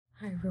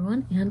Hi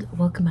everyone, and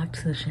welcome back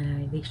to the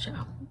Shenanigans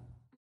Show.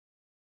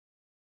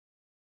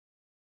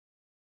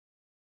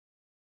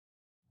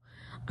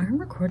 I'm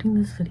recording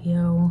this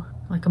video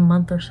like a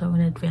month or so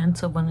in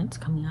advance of when it's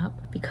coming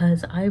up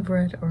because I've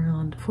read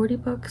around 40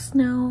 books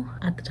now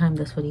at the time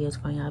this video is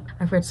going up.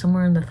 I've read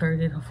somewhere in the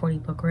 30 to 40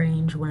 book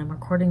range when I'm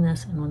recording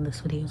this and when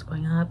this video is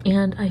going up,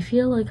 and I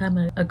feel like I'm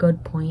at a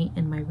good point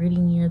in my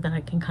reading year that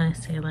I can kind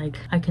of say like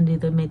I can do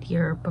the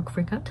mid-year book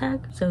freakout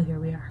tag. So here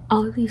we are.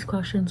 All of these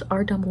questions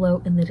are down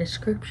below in the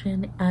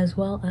description, as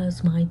well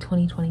as my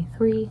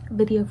 2023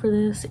 video for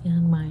this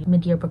and my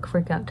mid-year book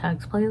freakout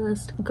tags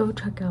playlist. Go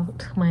check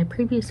out my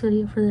previous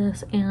video for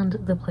this and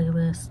the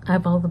playlist. I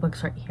have all the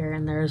books right here,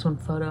 and there is one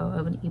photo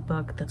of an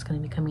ebook that's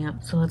going to be coming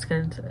up. So let's get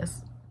into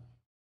this.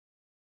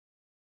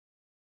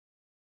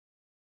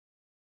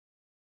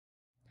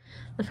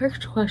 The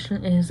first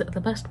question is the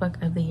best book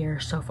of the year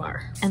so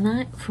far, and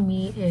that for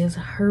me is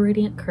Her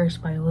Radiant Curse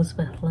by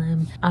Elizabeth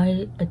Lim.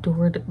 I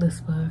adored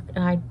this book,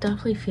 and I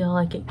definitely feel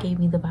like it gave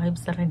me the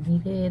vibes that I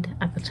needed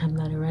at the time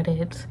that I read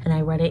it, and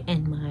I read it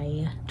in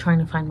my trying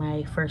to find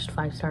my first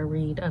 5-star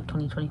read of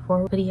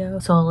 2024 video,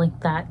 so I'll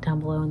link that down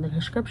below in the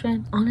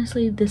description.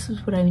 Honestly, this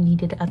is what I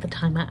needed at the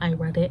time that I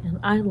read it, and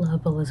I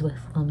love Elizabeth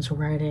Lim's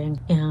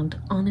writing, and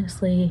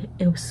honestly,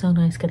 it was so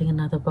nice getting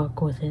another book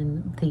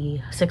within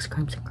the Six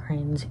Crimson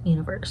Cranes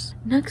universe.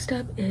 Next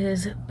up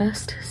is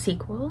best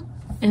sequel,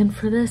 and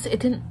for this it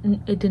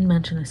didn't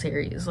mention a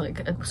series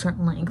like a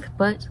certain length,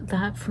 but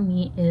that for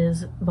me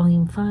is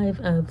volume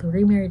 5 of The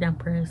Remarried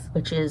Empress,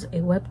 which is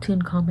a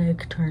webtoon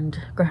comic turned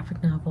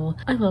graphic novel.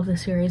 I love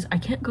this series. I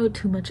can't go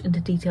too much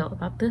into detail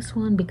about this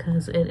one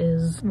because it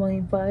is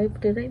volume 5.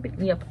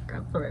 Yep, I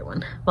got the right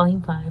one.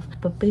 Volume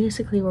 5. But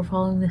basically we're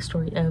following the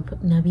story of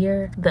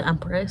Navier, the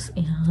Empress,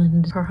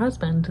 and her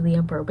husband, the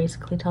Emperor,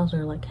 basically tells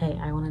her like, hey,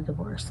 I want a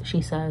divorce.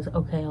 She says,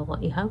 okay, I'll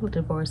let you have a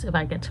divorce if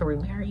I get to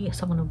remarry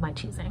someone of my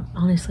choosing.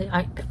 Honestly,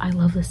 I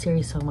love this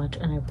series so much,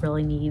 and I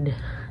really need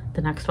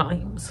the next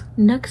volumes.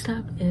 Next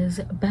up is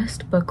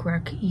best book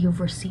rec you've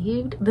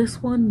received.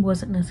 This one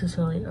wasn't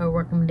necessarily a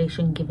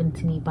recommendation given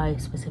to me by a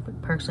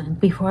specific person.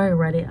 Before I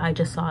read it, I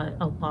just saw it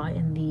a lot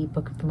in the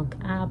Book of the Month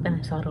app, and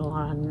I saw it a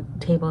lot on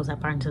tables at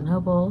Barnes &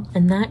 Noble,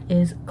 and that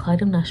is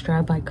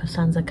Clytemnestra by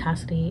Costanza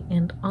Cassidy.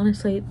 And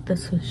honestly,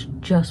 this was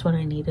just what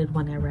I needed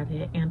when I read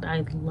it, and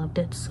I loved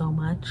it so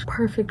much.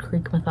 Perfect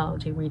Greek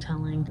mythology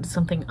retelling,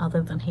 something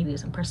other than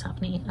Hades and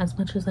Persephone, as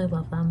much as I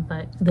love them,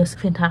 but this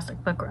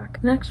fantastic book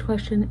rec. Next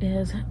question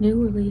is new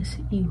release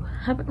you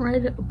haven't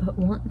read but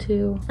want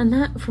to, and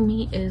that for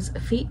me is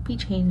Fate Be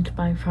Changed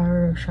by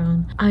Farah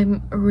Roshan.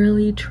 I'm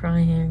really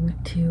trying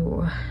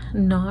to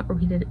not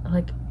read it.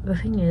 Like, the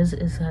thing is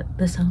that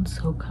this sounds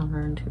so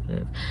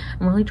counterintuitive.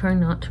 I'm really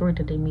trying not to read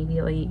it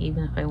immediately,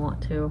 even if I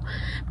want to,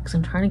 because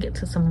I'm trying to get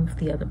to some of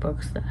the other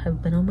books that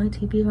have been on my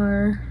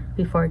TBR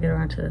before I get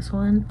around to this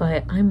one.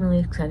 But I'm really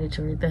excited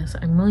to read this.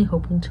 I'm really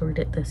hoping to read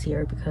it this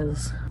year,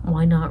 because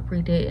why not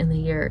read it in the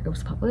year it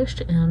was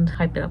published and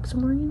hype it up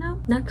some more, you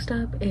know? Next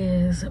up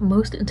is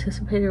most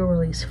anticipated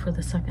release for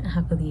the second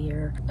half of the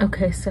year.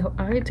 Okay, so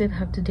I did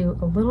have to do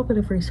a little bit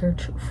of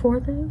research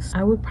for this.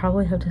 I would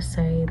probably have to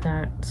say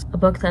that a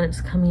book that is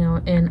coming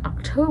out in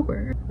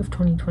October of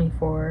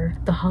 2024,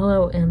 The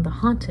Hollow and the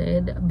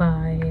Haunted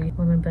by,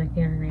 what am I blanking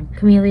on her name?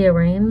 Camilla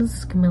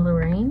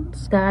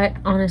Rains. That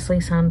honestly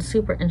sounds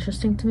super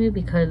interesting to me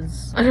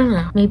because, I don't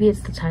know, maybe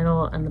it's the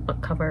title and the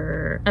book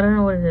cover. I don't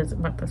know what it is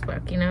about this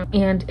book, you know?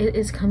 And it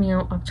is coming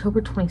out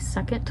October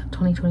 22nd,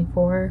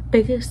 2024.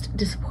 Biggest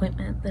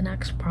disappointment, the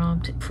next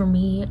prompt for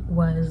me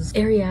was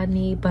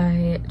Ariadne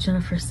by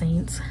Jennifer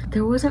Saints.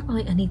 There wasn't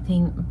really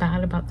anything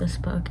bad about this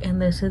book, and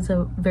this is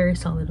a very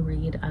solid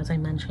read, as I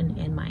mentioned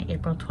in my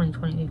April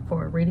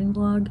 2024 reading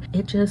vlog.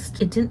 It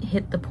didn't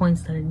hit the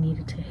points that it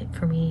needed to hit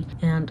for me,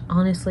 and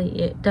honestly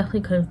it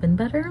definitely could have been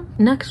better.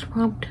 Next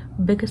prompt,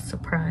 biggest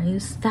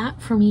surprise,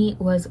 that for me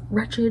was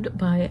Wretched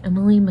by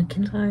Emily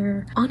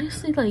McIntyre.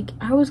 Honestly, like,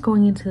 I was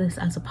going into this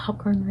as a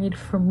popcorn read.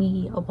 For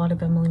me, a lot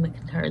of Emily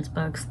McIntyre's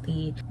books,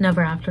 the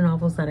Never After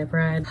novels that I've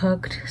read,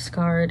 Hooked,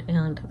 Scarred,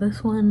 and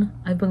this one,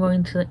 I've been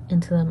going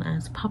into them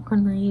as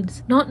popcorn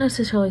reads. Not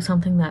necessarily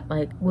something that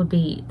like would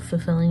be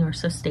fulfilling or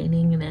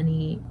sustaining in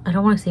any, I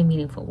don't want to say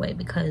meaningful way,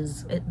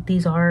 because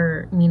these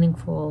are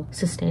meaningful,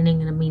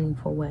 sustaining in a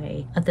meaningful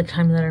way. At the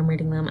time that I'm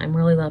reading them, I'm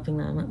really loving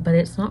them, but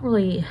it's not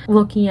really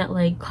looking at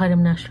like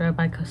Clytemnestra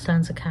by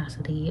Costanza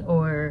Cassidy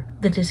or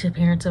The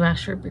Disappearance of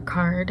Astrid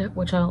Ricard,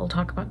 which I'll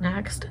talk about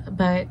next.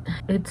 But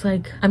it's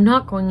like, I'm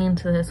not going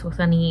into this with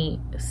any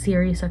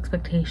serious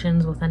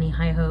expectations, with any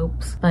high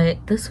hopes,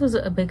 but this was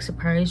a big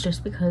surprise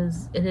just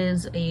because it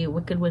is a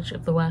Wicked Witch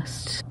of the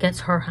West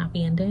gets her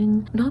happy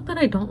ending. Not that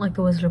I don't like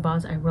The Wizard of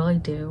Oz, I really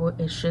do.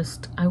 It's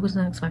just I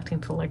wasn't expecting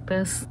to like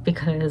this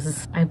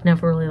because I've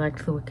never really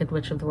liked The Wicked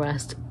Witch of the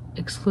West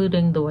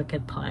excluding the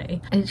Wicked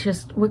play. It's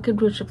just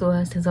Wicked Witch of the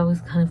West has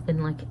always kind of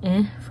been like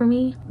for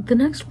me. The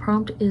next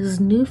prompt is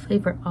new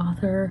favorite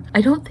author.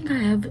 I don't think I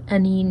have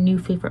any new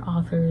favorite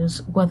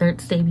authors, whether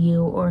it's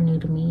debut or new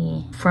to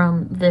me,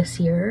 from this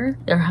year.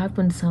 There have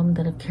been some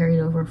that have carried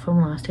over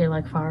from last year,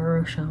 like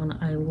Farah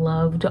Roshon. I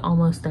loved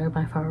Almost There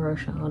by Farah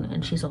Roshon,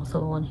 and she's also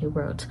the one who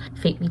wrote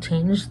Fate Be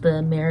Changed,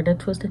 the Merida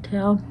Twisted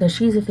Tale. So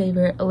she's a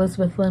favorite.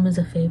 Elizabeth Lim is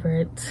a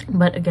favorite,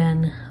 but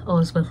again,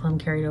 Elizabeth Lim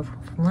carried over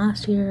from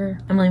last year.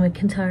 Emily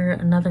McIntyre,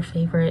 another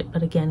favorite,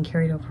 but again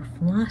carried over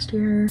from last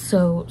year.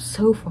 So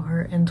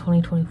far in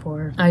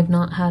 2024, I've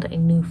not had a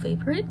new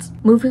favorite.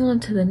 Moving on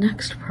to the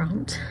next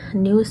prompt,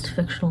 newest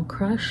fictional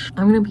crush.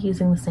 I'm going to be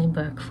using the same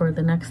book for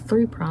the next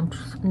 3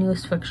 prompts: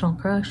 newest fictional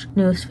crush,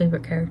 newest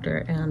favorite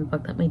character, and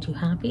book that made you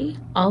happy.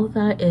 All of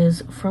that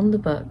is from the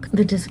book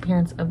The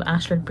Disappearance of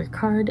Astrid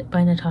Bricard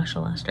by Natasha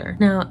Lester.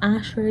 Now,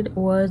 Astrid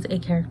was a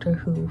character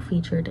who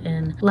featured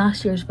in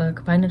last year's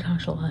book by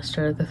Natasha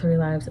Lester, The 3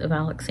 Lives of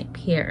Alex St.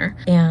 Pierre,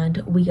 and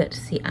we get to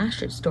see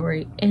Astrid's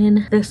story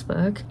in this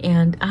book,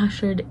 and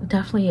Astrid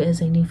definitely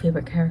is a new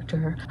favorite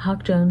character.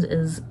 Hawk Jones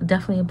is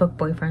definitely a book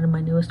boyfriend of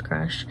my newest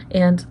crush,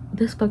 and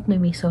this book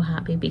made me so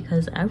happy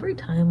because every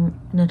time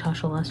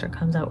Natasha Lester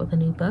comes out with a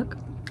new book,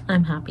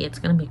 I'm happy. It's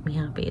gonna make me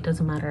happy. It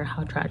doesn't matter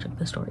how tragic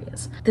the story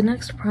is. The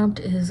next prompt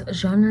is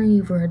genre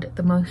you've read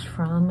the most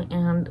from,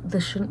 and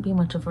this shouldn't be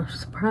much of a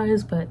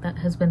surprise, but that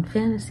has been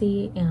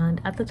fantasy,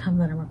 and at the time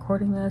that I'm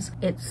recording this,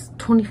 it's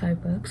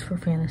 25 books for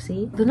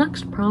fantasy. The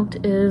next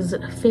prompt is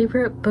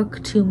favorite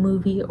book to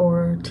movie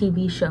or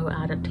TV show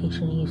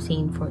adaptation you've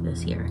seen for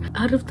this year.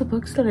 Out of the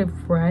books that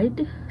I've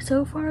read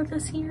so far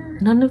this year,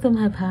 none of them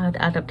have had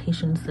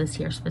adaptations this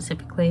year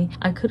specifically.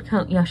 I could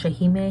count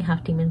Yashahime,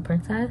 Half Demon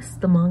Princess,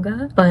 the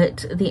manga,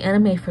 but the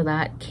anime for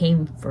that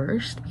came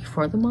first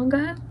before the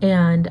manga,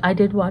 and I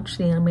did watch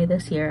the anime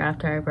this year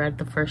after I read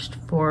the first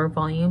 4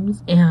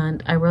 volumes,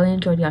 and I really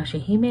enjoyed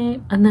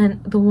Yashahime. And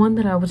then the one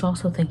that I was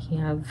also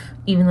thinking of,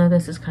 even though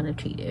this is kind of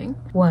cheating,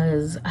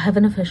 was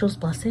Heaven Official's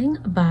Blessing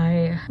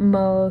by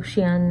Mo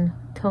Xian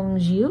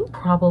Tongjiu.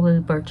 Probably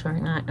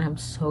butchering that, and I'm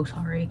so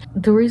sorry.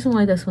 The reason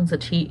why this one's a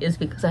cheat is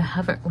because I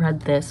haven't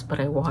read this, but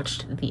I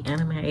watched the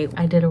anime.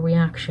 I did a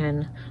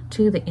reaction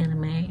to the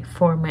anime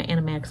for my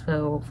Anime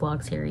Expo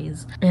vlog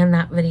series, and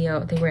that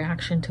video, the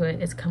reaction to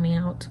it, is coming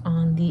out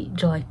on the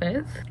July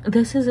 5th.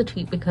 This is a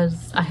cheat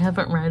because I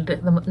haven't read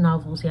the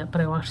novels yet,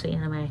 but I watched the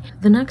anime.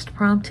 The next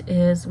prompt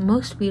is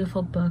most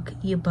beautiful book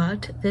you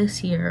bought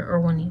this year or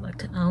one you'd like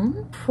to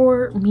own.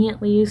 For me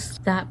at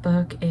least, that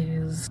book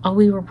is All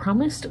We Were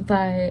Promised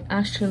by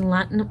Ashton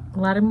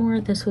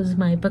Lattimore. This was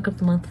my book of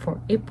the month for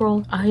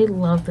April. I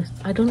love this.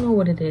 I don't know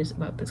what it is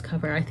about this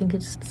cover. I think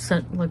it's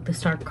like the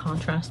stark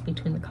contrast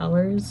between the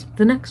colors.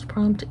 The next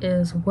prompt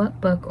is what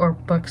book or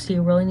books do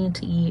you really need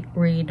to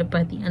read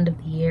by the end of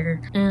the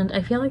year? And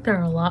I feel like there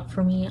are a lot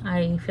for me.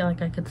 I feel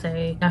like I could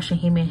say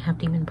Yashahime Half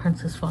Demon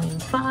Princess Volume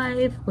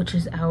 5, which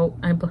is out.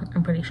 I'm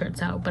pretty sure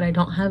it's out, but I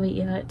don't have it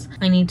yet.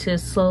 I need to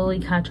slowly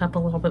catch up a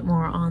little bit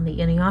more on the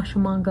Inuyasha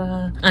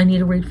manga. I need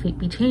to read Fate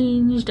Be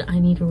Changed. I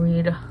need to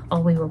read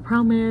All We Were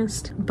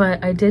Promised,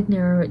 but I did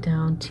narrow it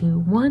down to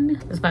one.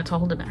 I was about to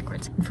hold it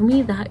backwards. And for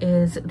me, that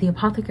is The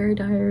Apothecary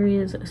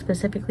Diaries,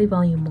 specifically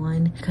Volume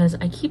 1, because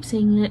I keep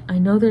seeing it. I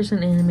know there's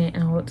an anime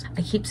out.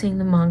 I keep seeing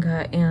the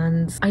manga,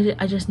 and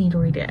I just need to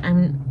read it.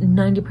 I'm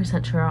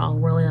 90% sure I'll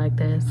really like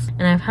this.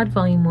 And I've had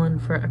Volume 1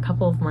 for a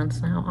couple of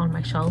months now on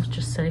my shelf,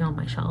 just sitting on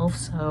my shelf,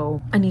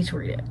 so I need to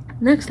read it.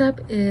 Next up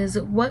is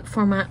what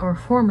format or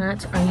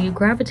formats are you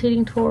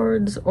gravitating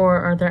towards, or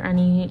are there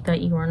any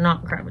that you are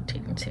not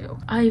gravitating to?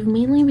 I've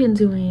mainly been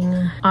doing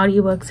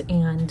audiobooks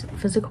and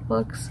physical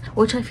books,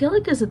 which I feel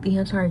like is the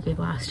answer I gave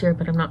last year,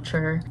 but I'm not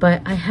sure.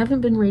 But I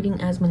haven't been reading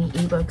as many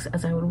ebooks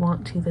as I would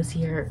want to this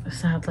year,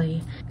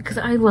 sadly, because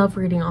I love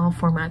reading all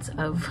formats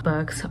of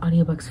books: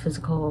 audiobooks,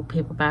 physical,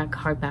 paperback,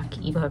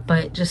 hardback, ebook.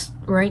 But just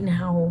right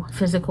now,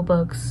 physical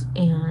books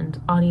and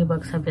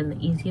audiobooks have been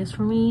the easiest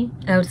for me.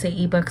 I would say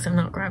ebooks I'm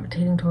not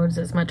gravitating towards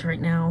as much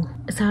right now,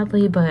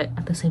 sadly, but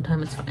at the same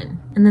time it's fine.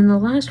 And then the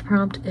last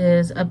prompt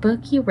is a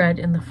book you read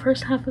in the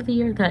first half of the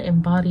year that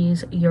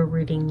embodies your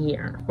reading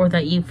year, or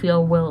that you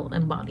feel will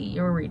embody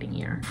your reading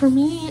year. For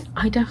me,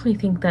 I definitely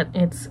think that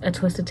it's a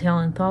Twisted Tale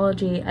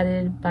anthology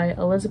edited by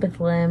Elizabeth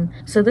Lim.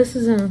 So this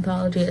is an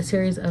anthology, a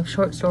series of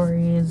short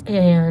stories,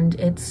 and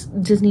it's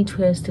Disney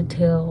Twisted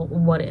Tale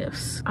what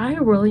ifs. I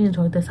really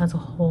enjoyed this as a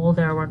whole.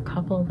 There were a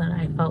couple that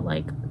I felt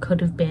like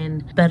could have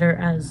been better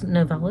as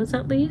novellas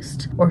at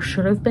least, or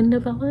should have been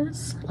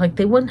novellas. Like,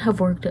 they wouldn't have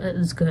worked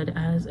as good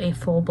as a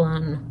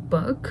full-blown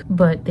book,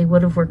 but they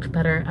would have worked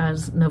better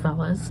as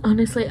novellas.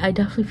 Honestly, I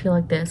definitely feel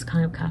like this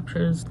kind of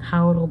captures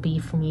how it'll be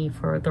for me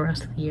for the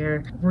rest of the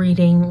year.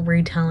 Reading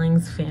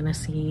retellings,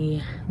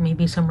 fantasy,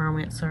 maybe some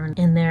romance thrown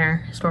in there,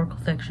 historical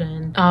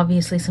fiction,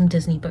 obviously some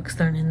Disney books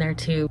thrown in there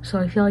too. So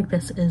I feel like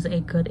this is a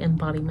good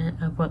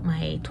embodiment of what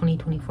my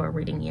 2024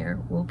 reading year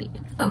will be.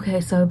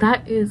 Okay, so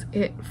that is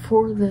it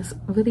for this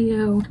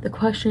video. The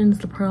questions,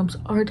 the prompts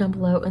are down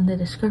below in the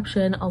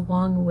description,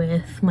 along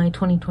with my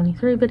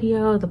 2023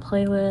 video, the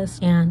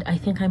playlist, and I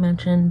think I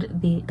mentioned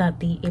that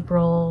the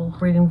April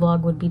reading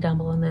vlog would be down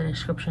below in the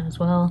description as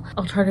well.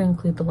 I'll try to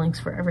include the links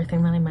for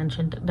everything that I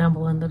mentioned down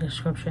below in the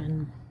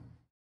description.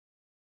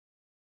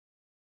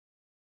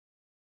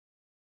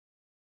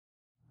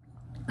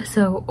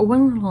 So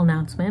one little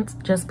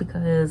announcement, just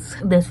because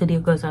this video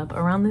goes up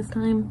around this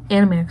time,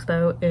 Anime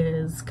Expo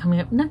is coming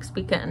up next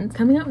weekend.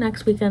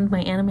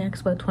 My Anime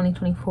Expo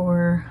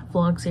 2024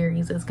 vlog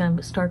series is going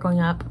to start going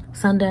up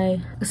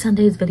Sunday.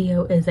 Sunday's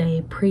video is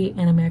a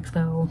pre-Anime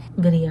Expo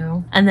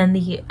video, and then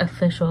the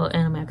official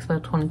Anime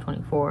Expo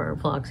 2024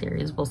 vlog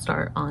series will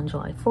start on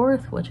July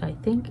 4th, which I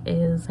think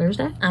is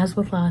Thursday. As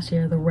with last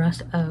year, the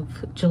rest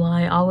of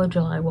July, all of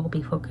July, will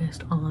be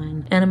focused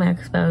on Anime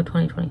Expo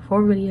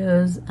 2024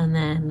 videos, and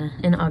then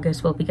in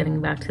August we'll be getting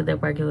back to the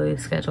regularly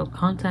scheduled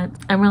content.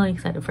 I'm really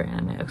excited for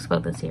Anime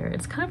Expo this year.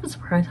 It's kind of a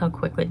surprise how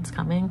quickly it's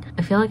coming.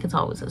 I feel like it's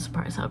always a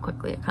surprise how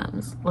quickly it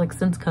comes, like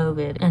since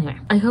COVID. Anyway,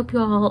 I hope you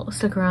all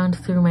stick around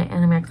through my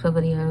Anime Expo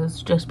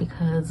videos just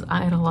because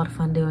I had a lot of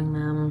fun doing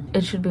them.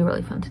 It should be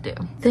really fun to do.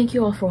 Thank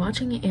you all for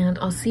watching, and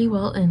I'll see you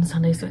all in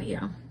Sunday's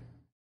video.